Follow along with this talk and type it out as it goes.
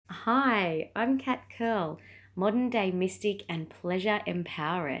Hi, I'm Kat Curl, modern day mystic and pleasure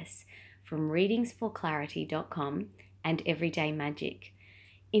empoweress from readingsforclarity.com and Everyday Magic.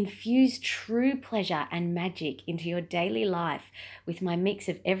 Infuse true pleasure and magic into your daily life with my mix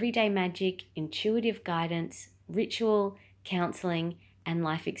of everyday magic, intuitive guidance, ritual, counseling, and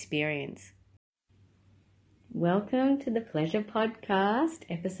life experience. Welcome to the Pleasure Podcast,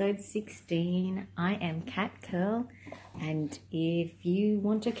 episode 16. I am Kat Curl, and if you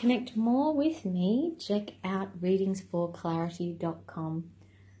want to connect more with me, check out readingsforclarity.com,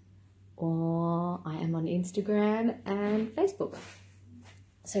 or I am on Instagram and Facebook.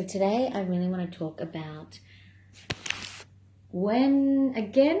 So today I really want to talk about when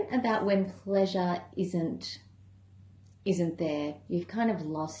pleasure isn't there. You've kind of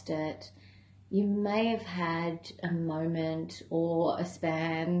lost it. You may have had a moment or a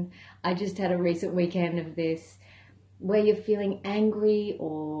span. I just had a recent weekend of this where you're feeling angry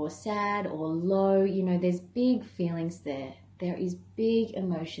or sad or low. You know, there's big feelings there. There is big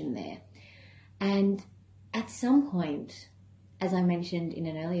emotion there. And at some point, as I mentioned in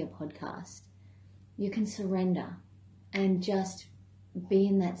an earlier podcast, you can surrender and just be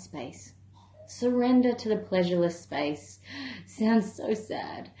in that space. Surrender to the pleasureless space. Sounds so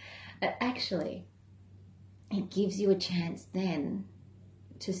sad. But actually, it gives you a chance then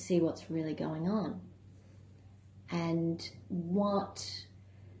to see what's really going on. And what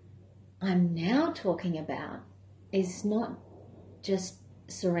I'm now talking about is not just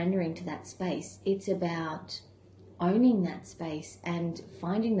surrendering to that space. It's about owning that space and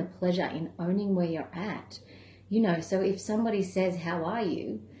finding the pleasure in owning where you're at. You know, so if somebody says, "How are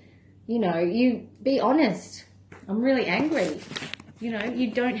you?" You know, you be honest. "I'm really angry." You know, you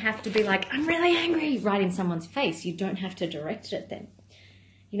don't have to be like, "I'm really angry," right in someone's face. You don't have to direct it at them.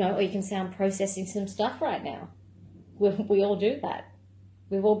 You know, or you can say, "I'm processing some stuff right now." We all do that.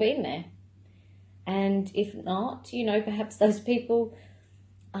 We've all been there. And if not, you know, perhaps those people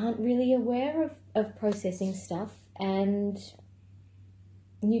aren't really aware of processing stuff, and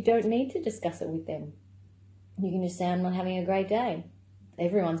you don't need to discuss it with them. You can just say, "I'm not having a great day."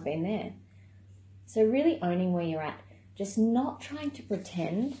 Everyone's been there. So really owning where you're at. Just not trying to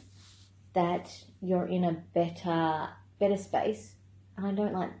pretend that you're in a better space. And I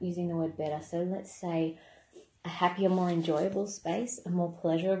don't like using the word better. So let's say a happier, more enjoyable space, a more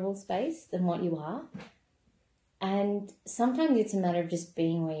pleasurable space than what you are. And sometimes it's a matter of just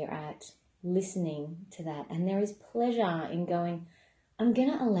being where you're at, listening to that. And there is pleasure in going, I'm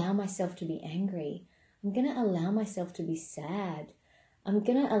going to allow myself to be angry. I'm going to allow myself to be sad. I'm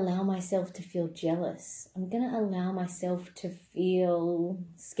going to allow myself to feel jealous. I'm going to allow myself to feel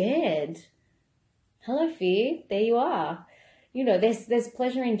scared. Hello, fear. There you are. You know, there's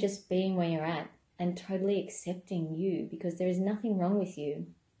pleasure in just being where you're at and totally accepting you, because there is nothing wrong with you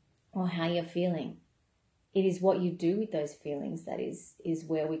or how you're feeling. It is what you do with those feelings that is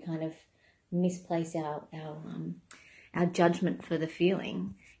where we kind of misplace our judgment for the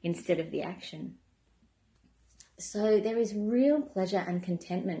feeling instead of the action. So there is real pleasure and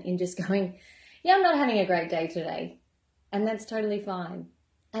contentment in just going, "Yeah, I'm not having a great day today." And that's totally fine.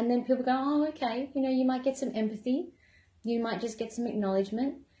 And then people go, "Oh, okay." You know, you might get some empathy. You might just get some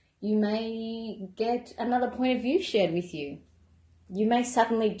acknowledgement. You may get another point of view shared with you. You may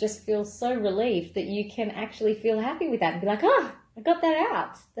suddenly just feel so relieved that you can actually feel happy with that and be like, "Oh, I got that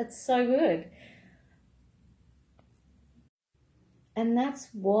out. That's so good." And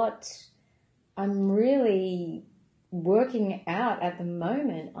that's what I'm really working out at the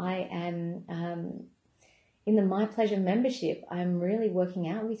moment. I am in the My Pleasure membership. I'm really working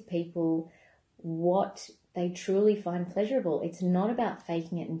out with people what they truly find pleasurable. It's not about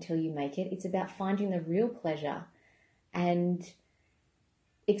faking it until you make it. It's about finding the real pleasure and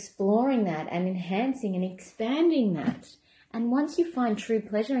exploring that and enhancing and expanding that. And once you find true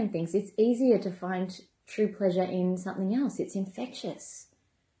pleasure in things, it's easier to find true pleasure in something else. It's infectious.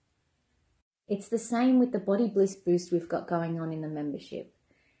 It's the same with the Body Bliss Boost we've got going on in the membership.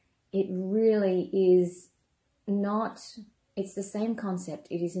 It really is not, it's the same concept.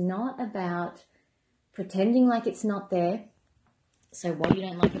 It is not about pretending like it's not there. So what you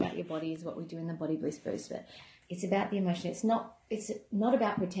don't like about your body is what we do in the Body Bliss Boost. But it's about the emotion. It's not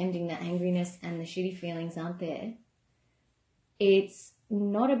about pretending that angriness and the shitty feelings aren't there. It's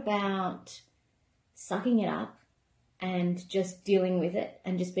not about sucking it up and just dealing with it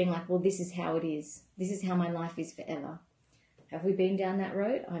and just being like, "Well, this is how it is. This is how my life is forever." Have we been down that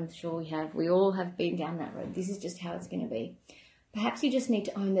road? I'm sure we have. We all have been down that road. This is just how it's going to be. Perhaps you just need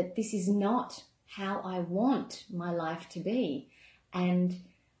to own that this is not how I want my life to be. And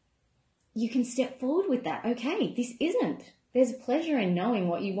you can step forward with that. Okay, this isn't There's pleasure in knowing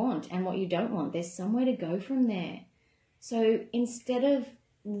what you want and what you don't want. There's somewhere to go from there. So instead of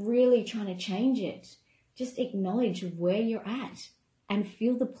really trying to change it, just acknowledge where you're at and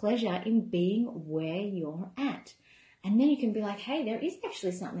feel the pleasure in being where you're at. And then you can be like, hey, there is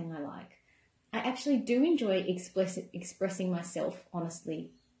actually something I like. I actually do enjoy expressing myself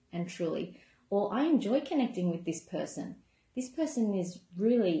honestly and truly. Or I enjoy connecting with this person. This person is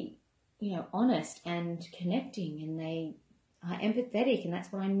really, honest and connecting, and they are empathetic, and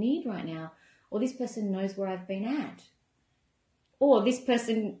that's what I need right now. Or this person knows where I've been at. Or this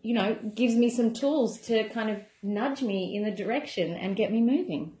person, gives me some tools to kind of nudge me in the direction and get me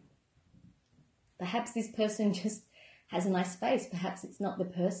moving. Perhaps this person just has a nice space. Perhaps it's not the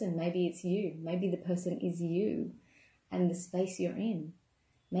person. Maybe it's you. Maybe the person is you and the space you're in.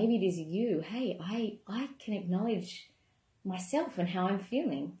 Maybe it is you. Hey, I can acknowledge myself and how I'm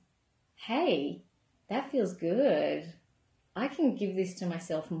feeling. Hey, that feels good. I can give this to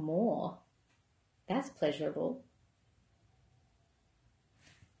myself more. That's pleasurable.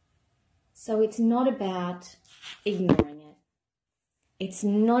 So it's not about ignoring it. It's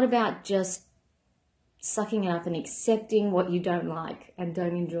not about just sucking it up and accepting what you don't like and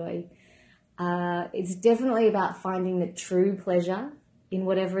don't enjoy. It's definitely about finding the true pleasure in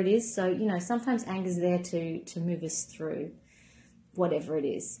whatever it is. So, sometimes anger is there to move us through whatever it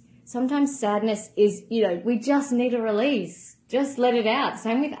is. Sometimes sadness is, we just need a release. Just let it out.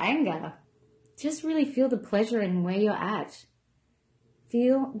 Same with anger. Just really feel the pleasure in where you're at.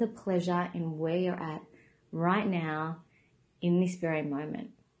 Feel the pleasure in where you're at right now in this very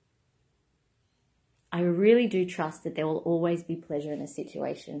moment. I really do trust that there will always be pleasure in a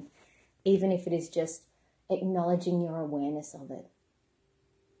situation, even if it is just acknowledging your awareness of it.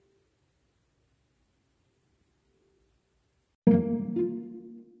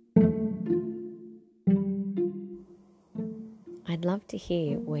 I'd love to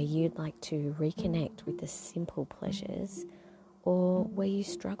hear where you'd like to reconnect with the simple pleasures, or where you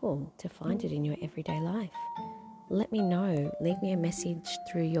struggle to find it in your everyday life. Let me know. Leave me a message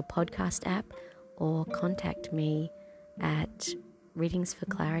through your podcast app, or contact me at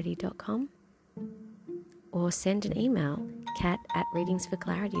readingsforclarity.com, or send an email,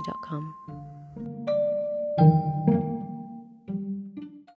 kat@readingsforclarity.com.